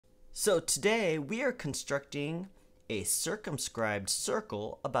So today we are constructing a circumscribed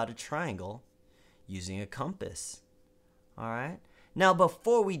circle about a triangle using a compass. All right. Now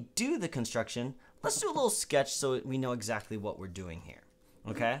before we do the construction, let's do a little sketch so we know exactly what we're doing here.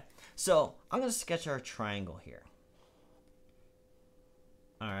 Okay. So I'm going to sketch our triangle here.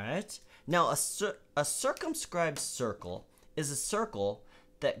 All right. Now a circumscribed circle is a circle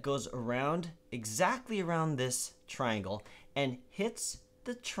that goes around exactly around this triangle and hits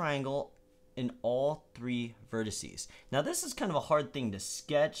the triangle in all three vertices. Now this is kind of a hard thing to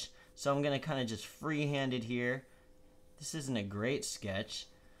sketch, so I'm going to kind of just freehand it here. This isn't a great sketch.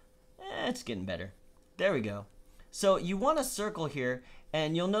 It's getting better. There we go. So you want a circle here,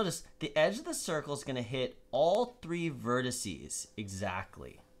 and you'll notice the edge of the circle is going to hit all three vertices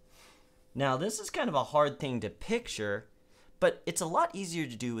exactly. Now this is kind of a hard thing to picture, but it's a lot easier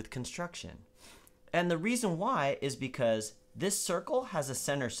to do with construction. And the reason why is because this circle has a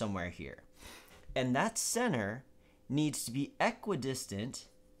center somewhere here. And that center needs to be equidistant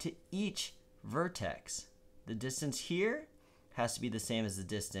to each vertex. The distance here has to be the same as the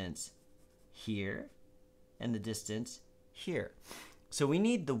distance here and the distance here. So we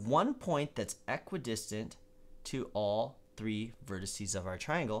need the one point that's equidistant to all three vertices of our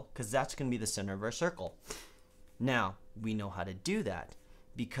triangle, because that's going to be the center of our circle. Now, we know how to do that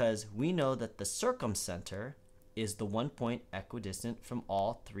because we know that the circumcenter is the one point equidistant from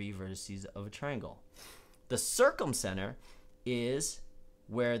all three vertices of a triangle. The circumcenter is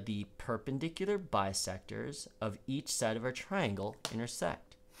where the perpendicular bisectors of each side of our triangle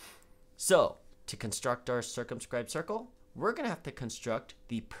intersect. So, to construct our circumscribed circle, we're going to have to construct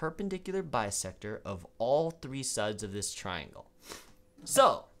the perpendicular bisector of all three sides of this triangle.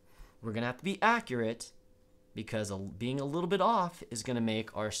 So, we're going to have to be accurate because being a little bit off is going to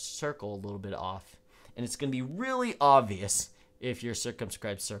make our circle a little bit off. And it's going to be really obvious if your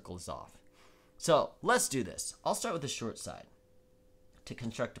circumscribed circle is off. So let's do this. I'll start with the short side. To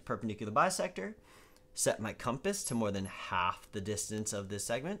construct a perpendicular bisector, set my compass to more than half the distance of this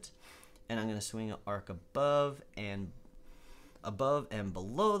segment. And I'm going to swing an arc above and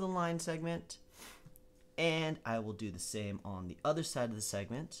below the line segment. And I will do the same on the other side of the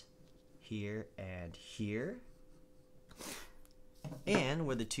segment, here and here. And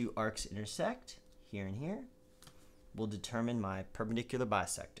where the two arcs intersect, here and here, will determine my perpendicular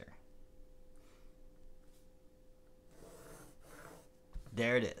bisector.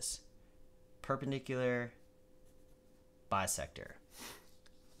 There it is. Perpendicular bisector.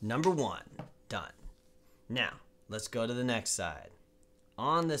 Number one, done. Now, let's go to the next side.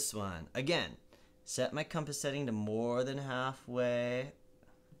 On this one, again, set my compass setting to more than halfway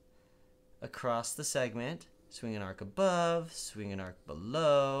across the segment. Swing an arc above, swing an arc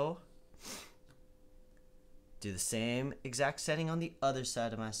below. Do the same exact setting on the other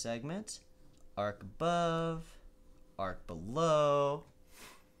side of my segment. Arc above, arc below.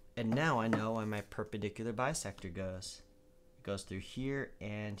 And now I know where my perpendicular bisector goes. It goes through here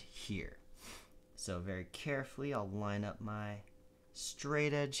and here. So very carefully, I'll line up my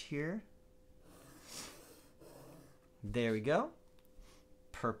straight edge here. There we go.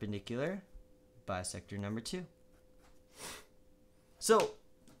 Perpendicular bisector number 2. So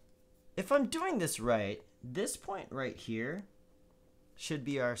if I'm doing this right, this point right here should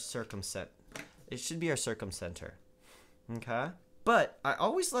be our circumcenter. It should be our circumcenter. Okay? But I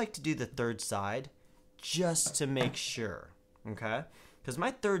always like to do the third side just to make sure. Okay? Because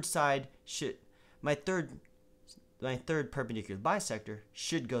my third side should, my third perpendicular bisector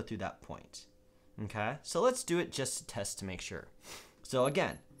should go through that point. Okay? So let's do it just to test to make sure. So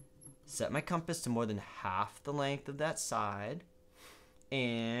again, set my compass to more than half the length of that side.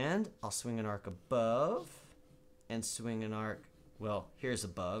 And I'll swing an arc above and swing an arc, well, here's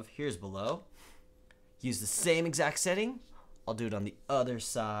above, here's below. Use the same exact setting. I'll do it on the other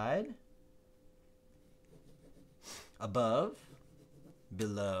side. Above,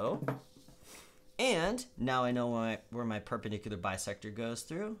 below. And now I know where my perpendicular bisector goes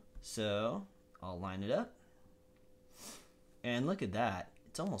through. So I'll line it up. And look at that.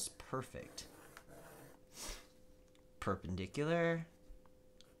 It's almost perfect. Perpendicular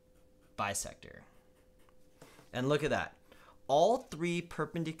bisector. And look at that. All three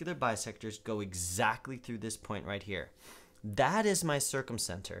perpendicular bisectors go exactly through this point right here. That is my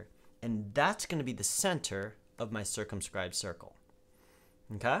circumcenter, and that's going to be the center of my circumscribed circle.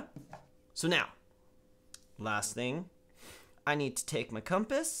 Okay? So now, last thing, I need to take my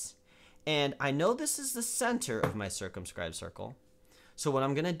compass, and I know this is the center of my circumscribed circle. So what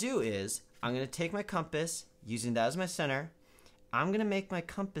I'm going to do is, I'm going to take my compass, using that as my center. I'm going to make my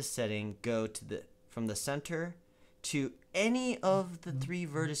compass setting go to from the center to any of the 3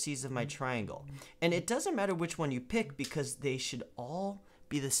 vertices of my triangle. And it doesn't matter which one you pick because they should all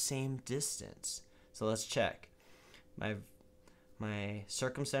be the same distance. So let's check. My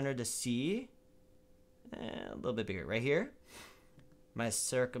circumcenter to C, a little bit bigger right here. My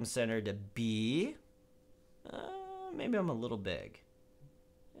circumcenter to B, maybe I'm a little big.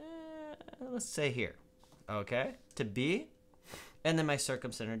 Let's say here, okay, to B, and then my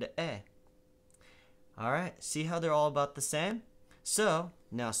circumcenter to A. All right, see how they're all about the same? So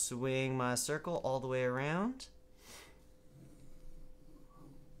now swing my circle all the way around.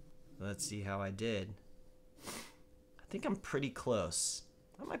 Let's see how I did. I think I'm pretty close.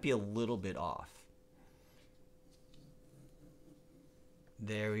 I might be a little bit off.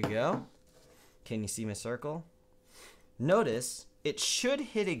 There we go. Can you see my circle? Notice it should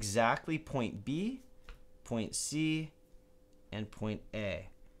hit exactly point B, point C, and point A.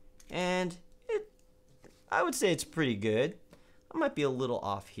 And I would say it's pretty good. I might be a little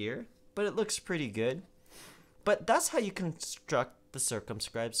off here, but it looks pretty good. But that's how you construct the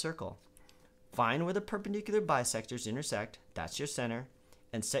circumscribed circle. Find where the perpendicular bisectors intersect, that's your center,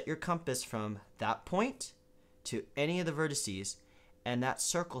 and set your compass from that point to any of the vertices, and that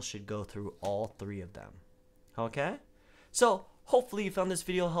circle should go through all 3 of them. Okay? So hopefully you found this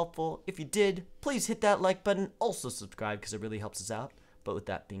video helpful. If you did, please hit that like button. Also subscribe because it really helps us out. But with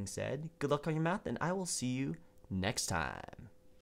that being said, good luck on your math, and I will see you next time.